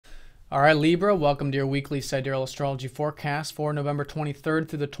All right, Libra, welcome to your weekly Sidereal Astrology forecast for November 23rd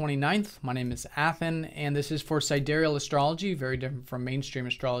through the 29th. My name is Athen, and this is for Sidereal Astrology, very different from mainstream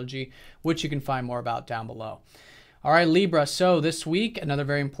astrology, which you can find more about down below. All right, Libra, so this week, another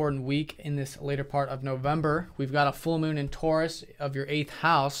very important week in this later part of November. We've got a full moon in Taurus of your 8th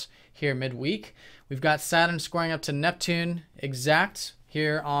house here midweek. We've got Saturn squaring up to Neptune exact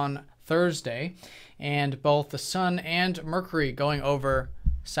here on Thursday, and both the Sun and Mercury going over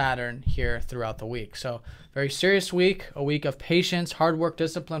Saturn here throughout the week. So very serious week, a week of patience, hard work,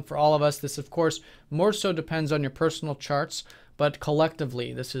 discipline for all of us. This, of course, more so depends on your personal charts, but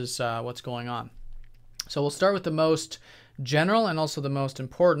collectively, this is what's going on. So we'll start with the most general and also the most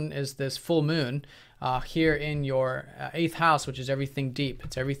important is this full moon here in your 8th house, which is everything deep.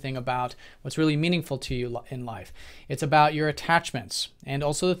 It's everything about what's really meaningful to you in life. It's about your attachments and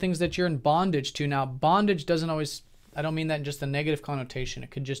also the things that you're in bondage to. Now, bondage doesn't always, I don't mean that in just a negative connotation.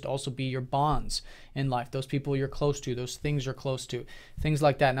 It could just also be your bonds in life, those people you're close to, those things you're close to, things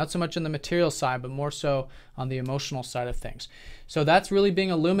like that. Not so much on the material side, but more so on the emotional side of things. So that's really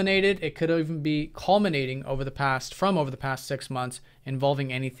being illuminated. It could even be culminating over the past 6 months,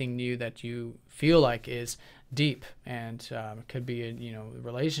 involving anything new that you feel like is deep. And it could be a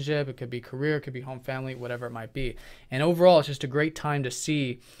relationship, it could be career, it could be home, family, whatever it might be. And overall, it's just a great time to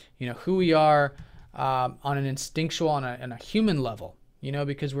see who we are on an instinctual, on a human level,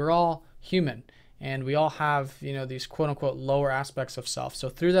 because we're all human and we all have, these quote unquote lower aspects of self. So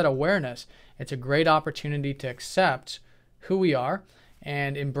through that awareness, it's a great opportunity to accept who we are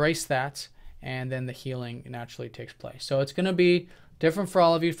and embrace that. And then the healing naturally takes place. So it's going to be different for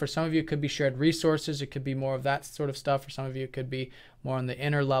all of you. For some of you, it could be shared resources. It could be more of that sort of stuff. For some of you, it could be more on the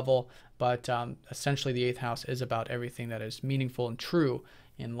inner level. But essentially, the 8th house is about everything that is meaningful and true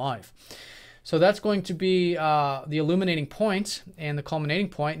in life. So that's going to be the illuminating point and the culminating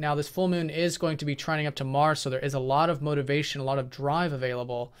point. Now, this full moon is going to be trining up to Mars, so there is a lot of motivation, a lot of drive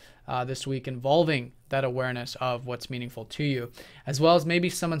available this week involving that awareness of what's meaningful to you, as well as maybe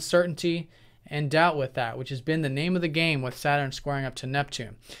some uncertainty and doubt with that, which has been the name of the game with Saturn squaring up to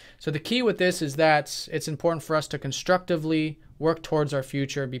Neptune. So the key with this is that it's important for us to constructively work towards our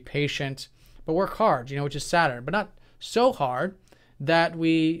future, be patient, but work hard, which is Saturn, but not so hard that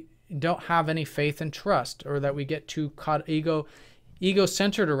we don't have any faith and trust, or that we get too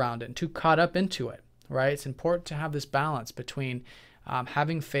ego-centered around it and too caught up into it, right? It's important to have this balance between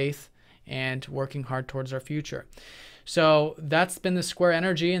having faith and working hard towards our future. So that's been the square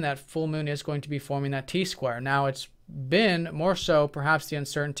energy, and that full moon is going to be forming that T-square. Now, it's been more so perhaps the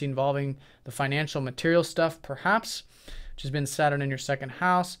uncertainty involving the financial material stuff, perhaps, which has been Saturn in your 2nd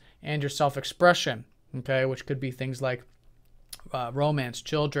house, and your self-expression, okay, which could be things like romance,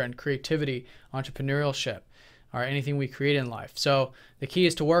 children, creativity, entrepreneurship, or anything we create in life. So the key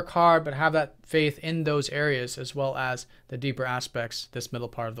is to work hard, but have that faith in those areas, as well as the deeper aspects this middle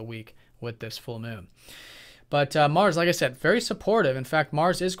part of the week with this full moon. But Mars, like I said, very supportive. In fact,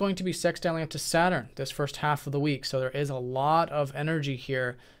 Mars is going to be sextiling up to Saturn this first half of the week. So there is a lot of energy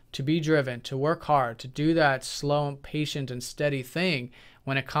here to be driven, to work hard, to do that slow, patient, and steady thing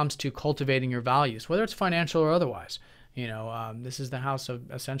when it comes to cultivating your values, whether it's financial or otherwise. This is the house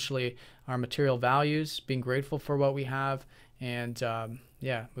of essentially our material values, being grateful for what we have, and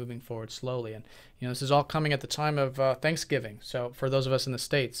moving forward slowly. And this is all coming at the time of Thanksgiving. So for those of us in the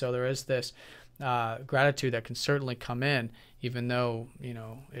States, so there is this gratitude that can certainly come in, even though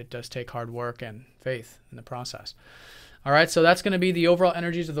it does take hard work and faith in the process. All right, so that's going to be the overall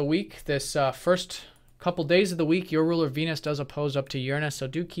energies of the week. This first couple days of the week, your ruler Venus does oppose up to Uranus, so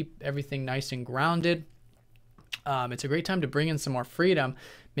do keep everything nice and grounded. It's a great time to bring in some more freedom,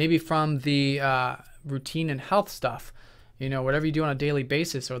 maybe from the routine and health stuff, whatever you do on a daily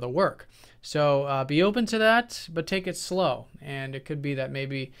basis, or the work. So be open to that, but take it slow. And it could be that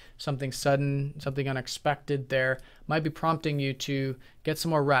maybe something sudden, something unexpected there might be prompting you to get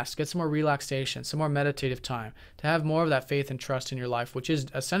some more rest, get some more relaxation, some more meditative time, to have more of that faith and trust in your life, which is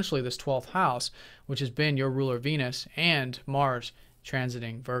essentially this 12th house, which has been your ruler Venus and Mars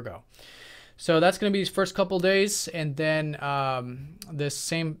transiting Virgo. So that's going to be these first couple days, and then this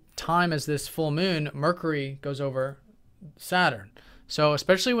same time as this full moon, Mercury goes over Saturn. So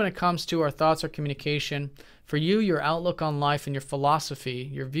especially when it comes to our thoughts, our communication, for you, your outlook on life and your philosophy,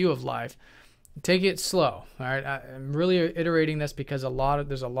 your view of life, take it slow. All right, I'm really iterating this because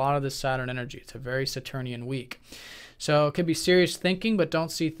there's a lot of this Saturn energy. It's a very Saturnian week. So it could be serious thinking, but don't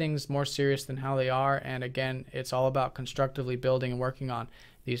see things more serious than how they are. And again, it's all about constructively building and working on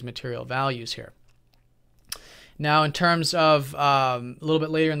these material values here. Now, in terms of a little bit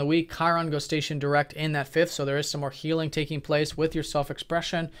later in the week, Chiron goes station direct in that 5th, so there is some more healing taking place with your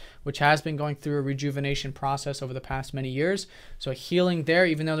self-expression, which has been going through a rejuvenation process over the past many years. So healing there,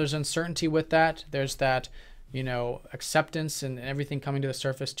 even though there's uncertainty with that, there's that, you know, acceptance and everything coming to the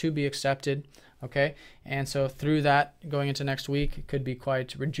surface to be accepted. Okay, and so through that, going into next week, it could be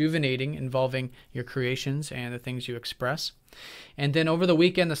quite rejuvenating, involving your creations and the things you express. And then over the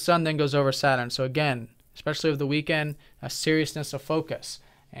weekend, the sun then goes over Saturn. So again, especially over the weekend, a seriousness of focus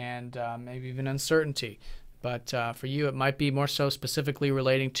and maybe even uncertainty. But for you, it might be more so specifically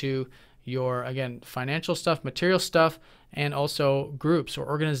relating to your, again, financial stuff, material stuff, and also groups or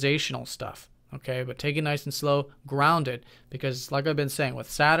organizational stuff. Okay, but take it nice and slow, grounded, because like I've been saying,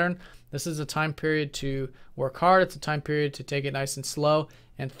 with Saturn, this is a time period to work hard. It's a time period to take it nice and slow.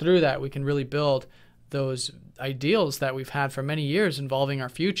 And through that, we can really build those ideals that we've had for many years involving our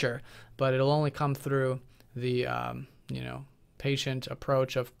future. But it'll only come through the, you know, patient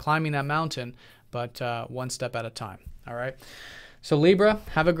approach of climbing that mountain, but one step at a time. All right. So Libra,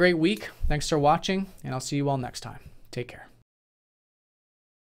 have a great week. Thanks for watching, and I'll see you all next time. Take care.